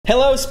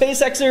Hello,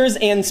 SpaceXers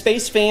and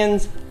space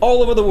fans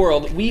all over the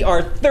world. We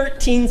are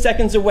 13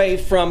 seconds away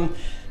from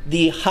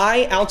the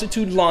high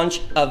altitude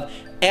launch of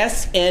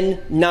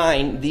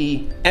SN9,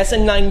 the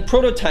SN9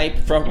 prototype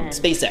from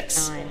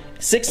SpaceX.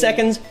 6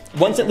 seconds.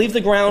 Once it leaves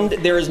the ground,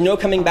 there is no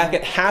coming back.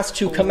 It has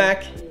to come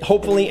back,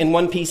 hopefully in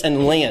one piece,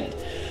 and land.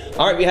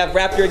 All right, we have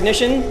Raptor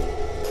ignition.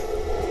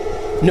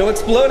 No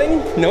exploding,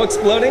 no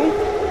exploding.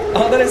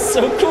 Oh, that is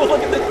so cool.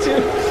 Look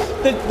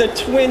at the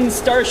twin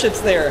starships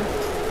there.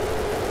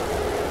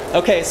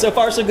 Okay, so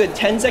far so good.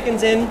 10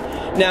 seconds in.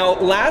 Now,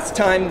 last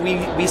time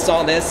we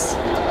saw this,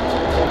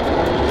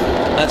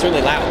 that's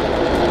really loud.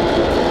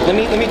 Let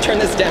me turn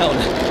this down.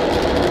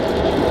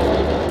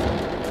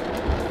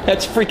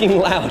 That's freaking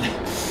loud.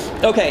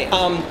 Okay,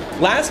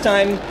 last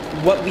time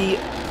what we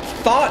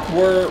thought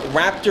were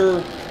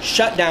Raptor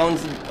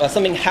shutdowns,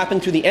 something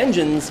happened to the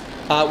engines,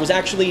 was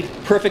actually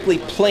perfectly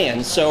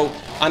planned. So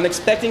I'm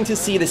expecting to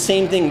see the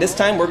same thing this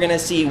time. We're gonna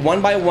see one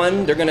by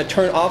one, they're gonna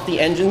turn off the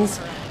engines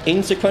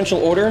in sequential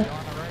order.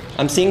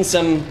 I'm seeing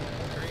some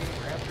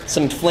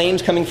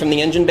flames coming from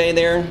the engine bay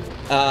there.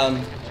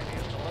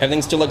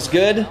 Everything still looks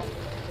good.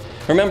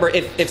 Remember,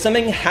 if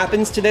something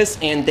happens to this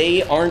and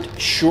they aren't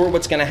sure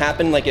what's gonna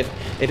happen, like if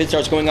it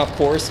starts going off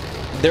course,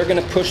 they're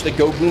gonna push the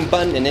go boom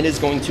button and it is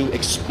going to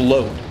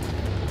explode.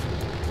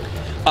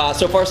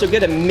 So far so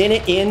good, a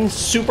minute in,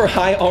 super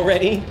high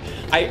already.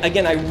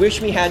 Again, I wish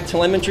we had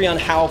telemetry on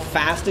how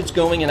fast it's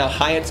going and how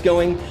high it's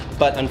going,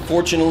 but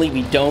unfortunately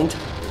we don't.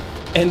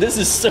 And this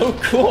is so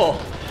cool.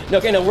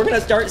 Okay, now we're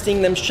gonna start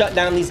seeing them shut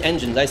down these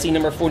engines. I see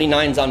number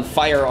 49's on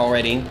fire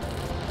already.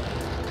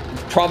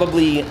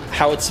 Probably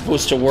how it's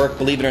supposed to work,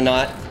 believe it or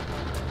not.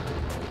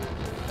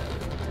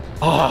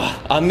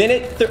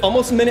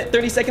 Almost a minute,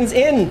 30 seconds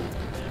in.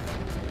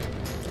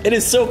 It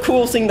is so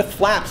cool seeing the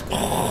flaps.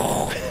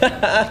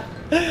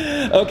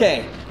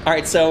 Okay, all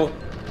right, so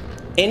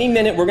any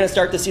minute we're gonna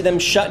start to see them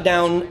shut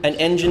down an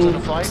engine. To the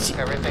flight,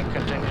 everything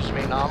continues to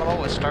be nominal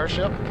with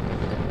Starship.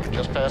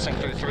 Just passing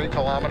through 3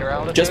 kilometer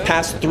altitude. Just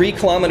past 3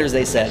 kilometers,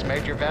 they said. This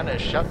major event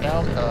is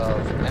shutdown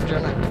of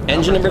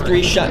engine number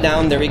 3 shut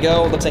down. There we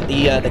go. Looks like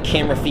the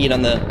camera feed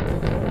on the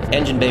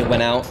engine bay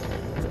went out.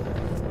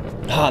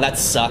 Oh, that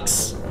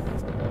sucks.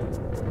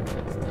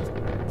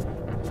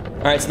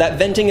 All right, so that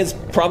venting is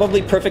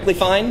probably perfectly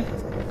fine.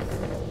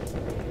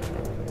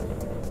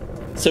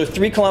 So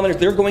 3 kilometers,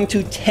 they're going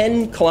to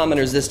 10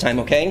 kilometers this time,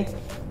 okay?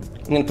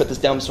 I'm gonna put this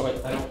down so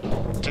I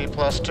don't... T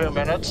plus 2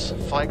 minutes,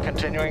 flight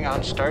continuing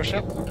on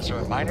Starship. As a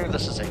reminder,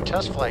 this is a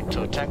test flight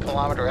to a 10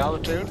 kilometer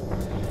altitude.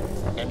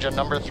 Engine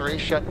number 3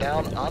 shut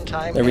down on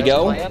time. There we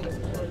go. Planned.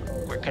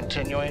 We're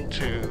continuing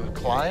to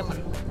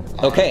climb.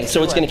 Okay,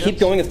 so it's gonna keep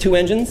going with 2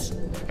 engines.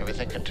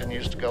 Everything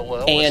continues to go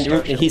well.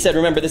 And he said,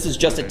 remember, this is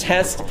just a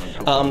test.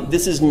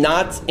 This is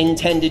not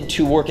intended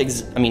to work.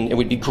 I mean, it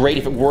would be great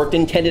if it worked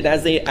intended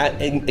as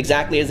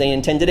exactly as they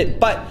intended it,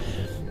 but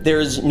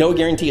there's no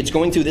guarantee it's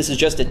going to. This is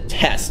just a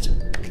test.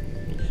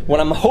 What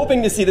I'm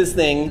hoping to see this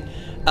thing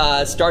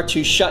start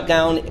to shut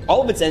down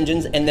all of its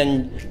engines and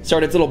then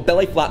start its little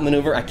belly flop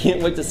maneuver. I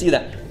can't wait to see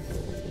that.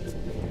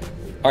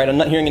 All right, I'm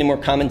not hearing any more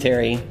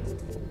commentary.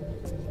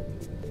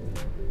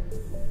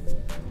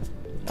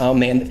 Oh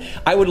man,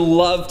 I would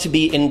love to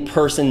be in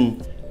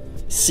person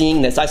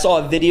seeing this. I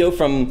saw a video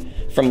from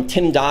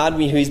Tim Dodd,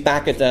 who's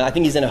back at I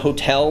think he's in a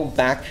hotel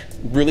back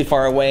really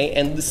far away,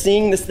 and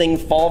seeing this thing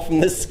fall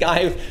from the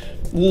sky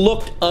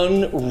looked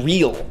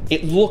unreal.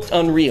 It looked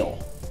unreal.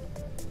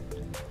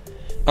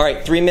 All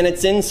right, 3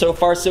 minutes in, so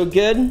far so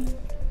good.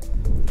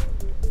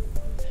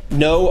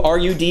 No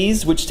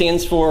RUDs, which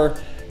stands for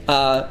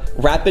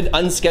Rapid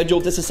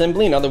Unscheduled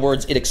Disassembly. In other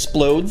words, it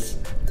explodes.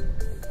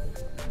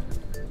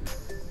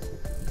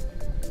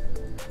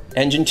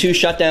 Engine 2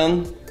 shut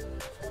down.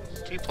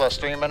 T plus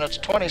 3 minutes,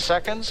 20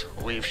 seconds.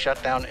 We've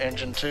shut down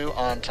engine 2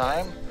 on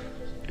time.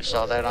 You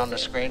saw that on the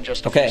screen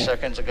just a few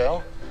seconds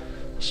ago.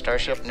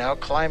 Starship now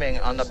climbing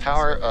on the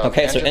power of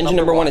okay, so engine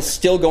number 1 is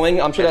still going.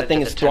 I'm sure that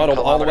thing is throttled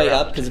all the way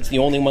up because it's the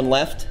only one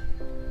left.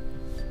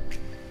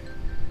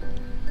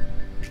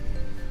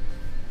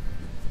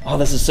 Oh,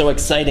 this is so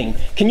exciting.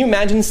 Can you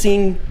imagine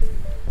seeing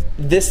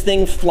this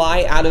thing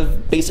fly out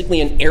of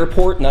basically an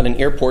airport, not an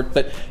airport,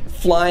 but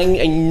flying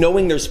and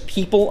knowing there's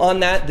people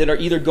on that are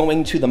either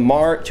going to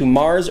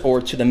Mars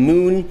or to the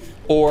moon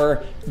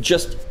or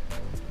just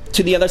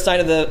to the other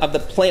side of the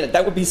planet?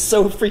 That would be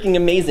so freaking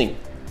amazing.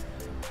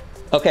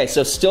 Okay,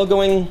 so still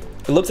going.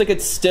 It looks like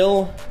it's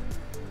still.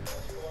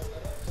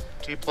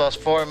 T plus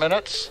 4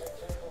 minutes.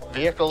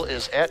 Vehicle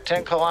is at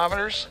 10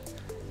 kilometers.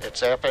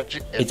 It's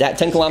apogee. It's at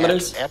 10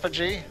 kilometers.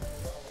 Apogee.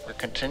 We're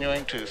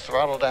continuing to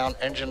throttle down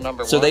engine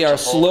number 1. So they are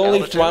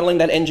slowly throttling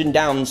that engine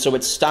down so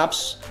it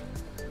stops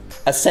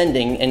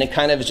ascending and it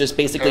kind of is just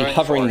basically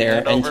hovering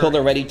there until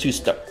they're ready to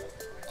start.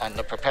 On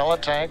the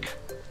propellant tank.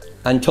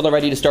 Until they're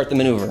ready to start the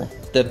maneuver,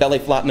 the belly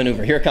flop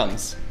maneuver. Here it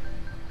comes.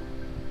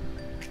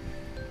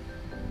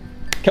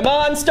 Come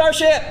on,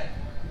 Starship!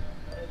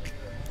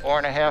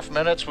 4.5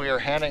 minutes. We are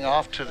handing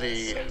off to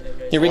the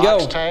Here we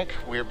go. tank.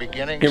 We are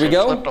beginning Here we to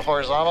go. flip to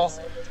horizontal.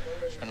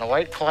 And the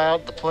white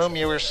cloud, the plume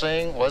you were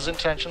seeing was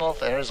intentional.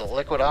 There is a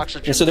liquid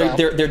oxygen. And so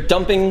they're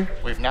dumping.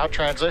 We've now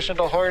transitioned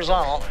to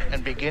horizontal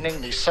and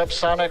beginning the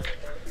subsonic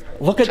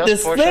Look at test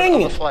this portion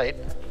thing. of the flight,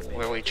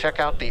 where we check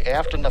out the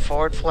aft and the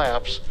forward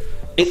flaps.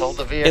 It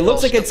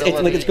looks like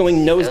it's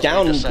going nose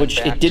down, which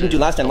it didn't do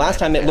last time. Last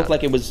time it looked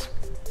like it was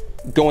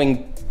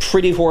going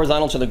pretty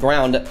horizontal to the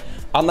ground.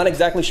 I'm not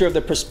exactly sure of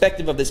the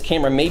perspective of this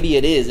camera. Maybe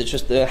it is. It's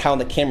just how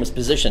the camera's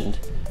positioned.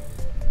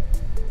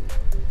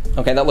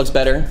 Okay, that looks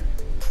better.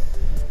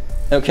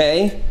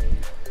 Okay.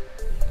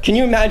 Can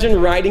you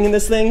imagine riding in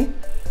this thing?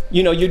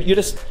 You know, you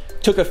just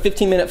took a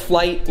 15-minute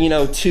flight, you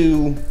know,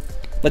 to,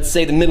 let's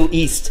say, the Middle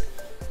East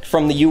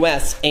from the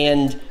US,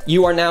 and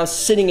you are now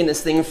sitting in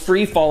this thing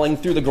free falling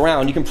through the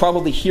ground. You can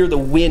probably hear the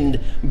wind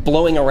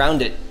blowing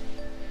around it.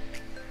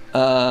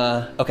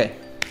 Okay.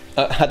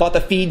 I thought the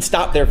feed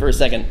stopped there for a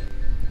second.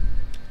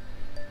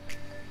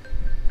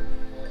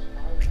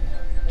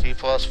 T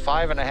plus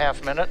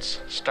 5.5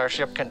 minutes.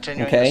 Starship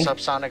continuing the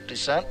subsonic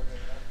descent,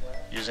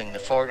 using the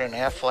forward and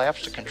aft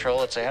flaps to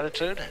control its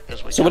attitude.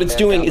 So what it's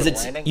doing is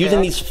it's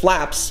using these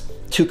flaps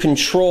to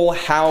control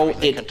how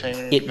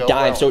it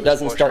dives, so it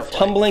doesn't start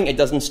tumbling, it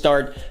doesn't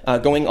start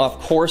going off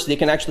course. They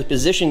can actually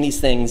position these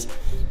things,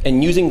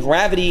 and using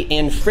gravity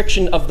and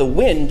friction of the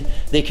wind,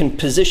 they can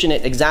position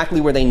it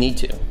exactly where they need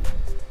to.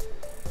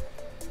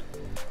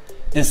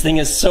 This thing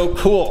is so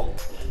cool.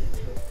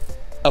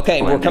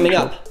 Okay, we're coming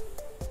up.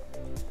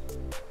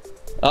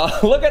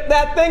 Look at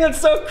that thing,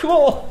 it's so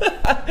cool.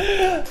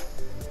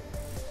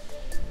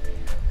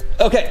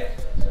 Okay.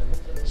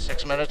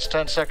 6 minutes,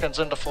 10 seconds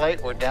into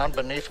flight. We're down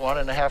beneath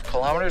 1.5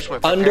 kilometers. We're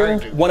under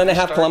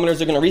 1.5 kilometers.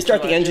 They're going to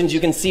restart the engines. You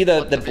can see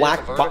the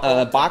black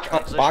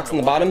box on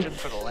the bottom.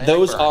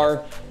 Those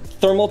are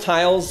thermal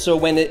tiles. So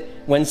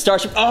when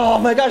Starship, oh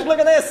my gosh, look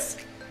at this!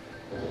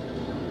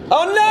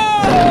 Oh no!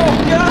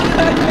 God!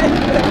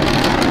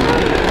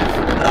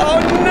 Oh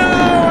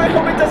no! I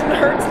hope it doesn't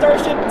hurt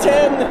Starship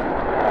 10.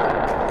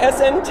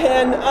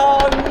 SN10.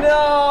 Oh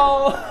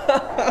no!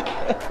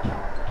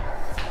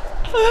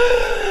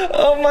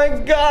 Oh my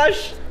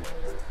gosh!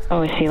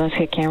 Oh, I see. Let's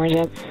get cameras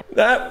up.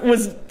 That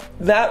was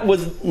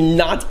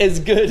not as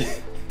good.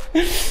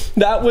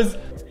 that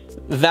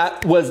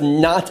was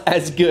not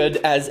as good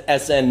as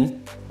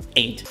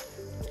SN8.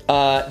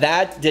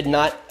 That did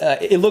not.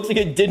 It looks like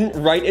it didn't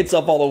write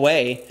itself all the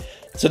way.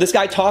 So this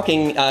guy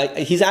talking,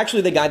 he's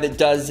actually the guy that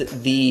does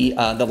the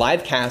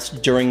live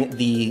cast during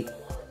the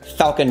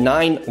Falcon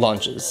 9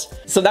 launches.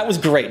 So that was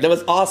great. That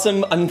was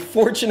awesome.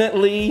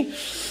 Unfortunately,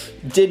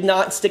 did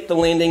not stick the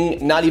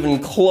landing, not even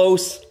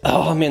close.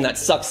 Oh man, that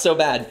sucks so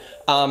bad.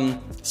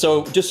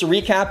 So just to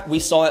recap, we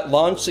saw it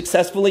launch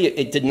successfully.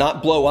 It did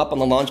not blow up on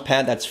the launch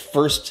pad. That's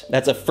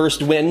a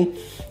first win.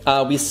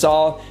 We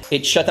saw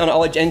it shut down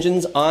all its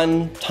engines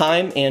on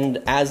time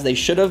and as they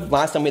should have.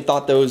 Last time we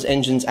thought those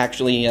engines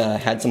actually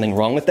had something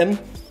wrong with them.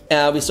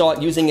 We saw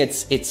it using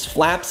its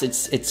flaps,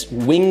 its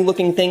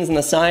wing-looking things on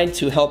the side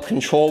to help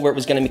control where it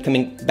was going to be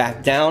coming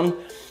back down.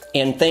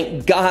 And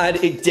thank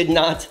God it did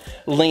not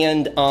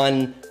land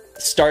on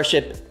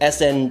Starship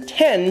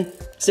SN10,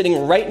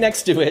 sitting right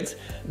next to it.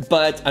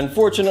 But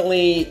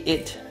unfortunately,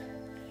 it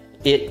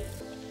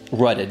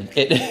rutted.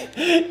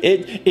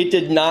 It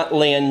did not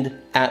land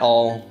at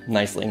all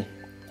nicely.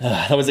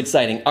 That was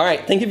exciting. All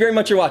right, thank you very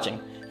much for watching.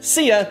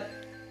 See ya.